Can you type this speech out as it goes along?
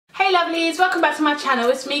Hey lovelies, welcome back to my channel.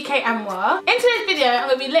 It's me, KayAmoah. In today's video, I'm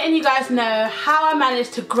going to be letting you guys know how I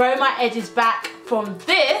managed to grow my edges back from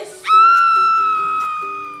this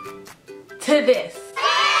to this.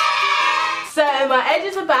 So my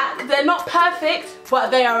edges are back. They're not perfect, but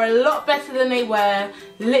they are a lot better than they were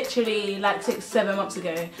literally like 6-7 months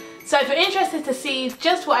ago. So if you're interested to see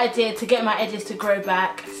just what I did to get my edges to grow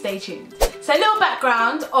back, stay tuned. So a little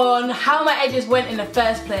background on how my edges went in the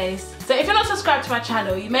first place. So if you're not subscribed to my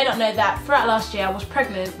channel, you may not know that throughout last year I was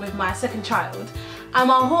pregnant with my second child and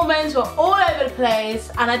my hormones were all over the place,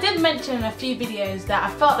 and I did mention in a few videos that I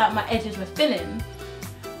felt like my edges were thinning.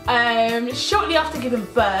 Shortly after giving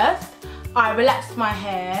birth, I relaxed my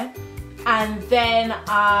hair, and then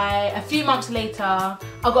a few months later I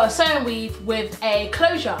got a sewing weave with a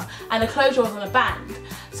closure, and the closure was on a band.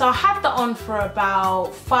 So I had that on for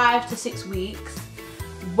about 5 to 6 weeks.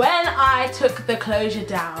 When I took the closure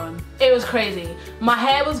down, it was crazy. My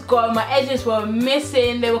hair was gone, my edges were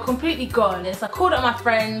missing, they were completely gone. So I called up my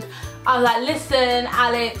friend, I was like, listen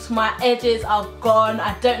Alex, my edges are gone,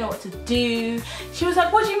 I don't know what to do. She was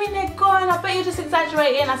like, what do you mean they're gone? I bet you're just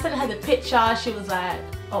exaggerating. I sent her the picture, she was like,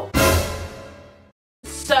 oh.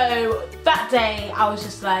 So that day I was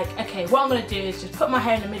just like, okay, what I'm gonna do is just put my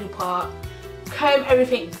hair in the middle part, comb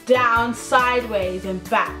everything down, sideways and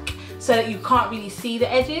back so that you can't really see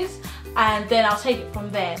the edges, and then I'll take it from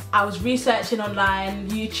there. I was researching online,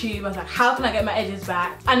 YouTube, I was like, how can I get my edges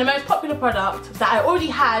back? And the most popular product that I already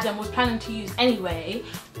had and was planning to use anyway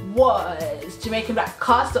was Jamaican black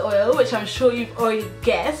castor oil, which I'm sure you've already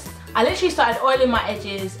guessed. I literally started oiling my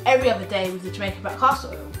edges every other day with the Jamaican black castor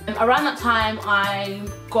oil. And around that time I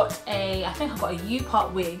got I think I got a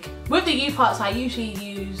U-part wig. With the U-parts I usually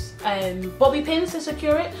use bobby pins to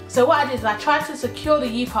secure it. So what I did is I tried to secure the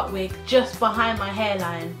U-part wig just behind my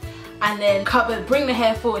hairline and then bring the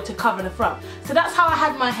hair forward to cover the front. So that's how I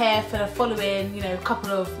had my hair for the following, couple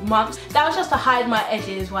of months. That was just to hide my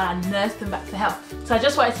edges while I nursed them back to health. So I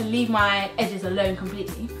just wanted to leave my edges alone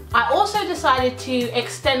completely. I also decided to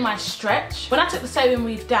extend my stretch. When I took the sewing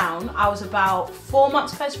weave down, I was about 4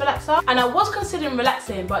 months post relaxer, and I was considering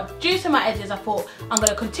relaxing, but due to my edges I thought I'm going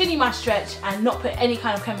to continue my stretch and not put any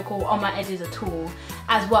kind of chemical on my edges at all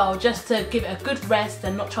as well, just to give it a good rest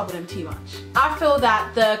and not trouble them too much. I feel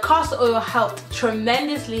that the castor oil helped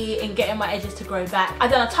tremendously in getting my edges to grow back.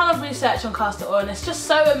 I've done a ton of research on castor oil and it's just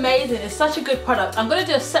so amazing. It's such a good product. I'm going to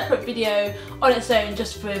do a separate video on its own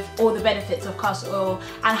just with all the benefits of castor oil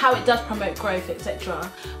and how it does promote growth,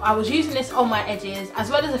 etc. I was using this on my edges as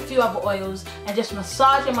well as a few other oils and just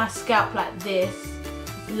massaging my scalp like this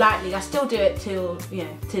lightly. I still do it till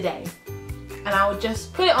today. And I would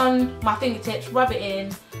just put it on my fingertips, rub it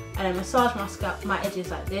in, and then massage my scalp, my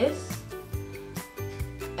edges like this.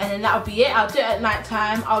 And then that would be it. I'll do it at night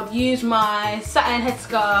time. I would use my satin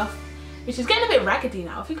headscarf, which is getting a bit raggedy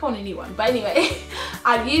now. I think I want a new one. But anyway,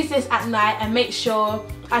 I'd use this at night and make sure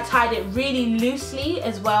I tied it really loosely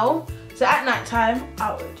as well. So at night time,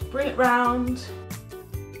 I would bring it round.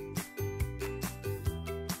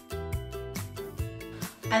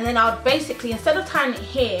 And then I would basically, instead of tying it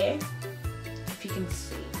here, if you can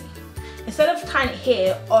see, instead of tying it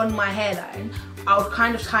here on my hairline, I would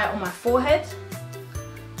kind of tie it on my forehead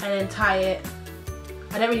and then tie it,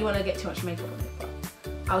 I don't really want to get too much makeup on it,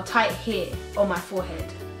 but I'll tie it here on my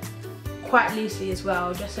forehead quite loosely as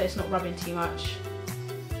well, just so it's not rubbing too much,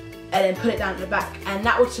 and then put it down at the back, and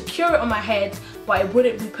that would secure it on my head but it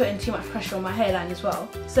wouldn't be putting too much pressure on my hairline as well.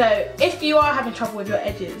 So if you are having trouble with your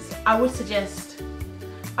edges, I would suggest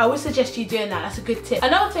you doing that. That's a good tip.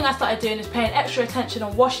 Another thing I started doing is paying extra attention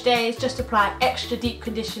on wash days, just apply extra deep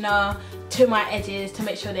conditioner to my edges to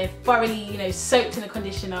make sure they're thoroughly, soaked in the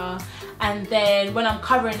conditioner. And then when I'm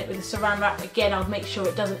covering it with a saran wrap, again, I'll make sure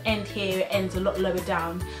it doesn't end here, it ends a lot lower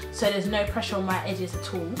down, so there's no pressure on my edges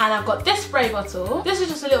at all. And I've got this spray bottle. This is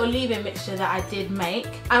just a little leave-in mixture that I did make.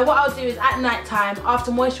 And what I'll do is at night time,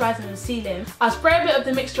 after moisturising and sealing, I'll spray a bit of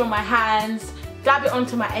the mixture on my hands, dab it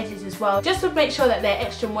onto my edges as well, just to make sure that they're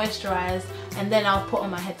extra moisturised, and then I'll put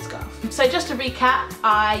on my headscarf. So just to recap,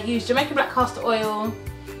 I use Jamaican black castor oil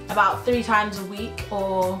about 3 times a week,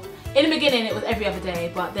 or in the beginning it was every other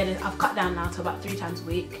day, but then I've cut down now to about 3 times a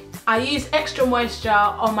week. I use extra moisture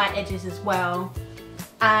on my edges as well,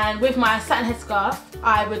 and with my satin headscarf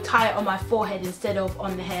I would tie it on my forehead instead of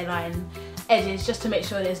on the hairline edges, just to make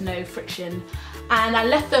sure there's no friction. And I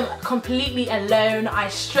left them completely alone. I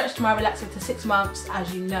stretched my relaxer to 6 months,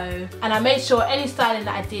 as you know, and I made sure any styling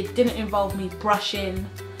that I did didn't involve me brushing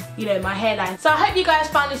you know, my hairline. So I hope you guys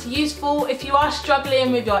found this useful. If you are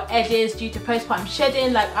struggling with your edges due to postpartum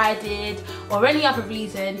shedding like I did, or any other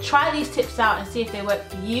reason, try these tips out and see if they work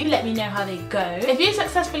for you. Let me know how they go. If you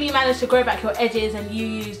successfully managed to grow back your edges and you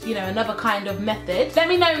used, you know, another kind of method, let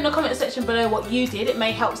me know in the comment section below what you did. It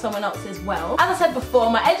may help someone else as well. As I said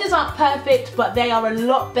before, my edges aren't perfect, but they are a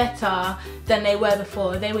lot better than they were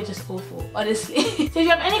before. They were just awful, honestly. So if you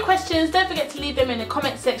have any questions, don't forget to leave them in the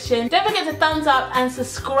comment section. Don't forget to thumbs up and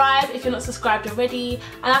subscribe if you're not subscribed already.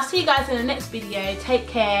 And I'll see you guys in the next video. Take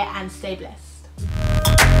care and stay blessed.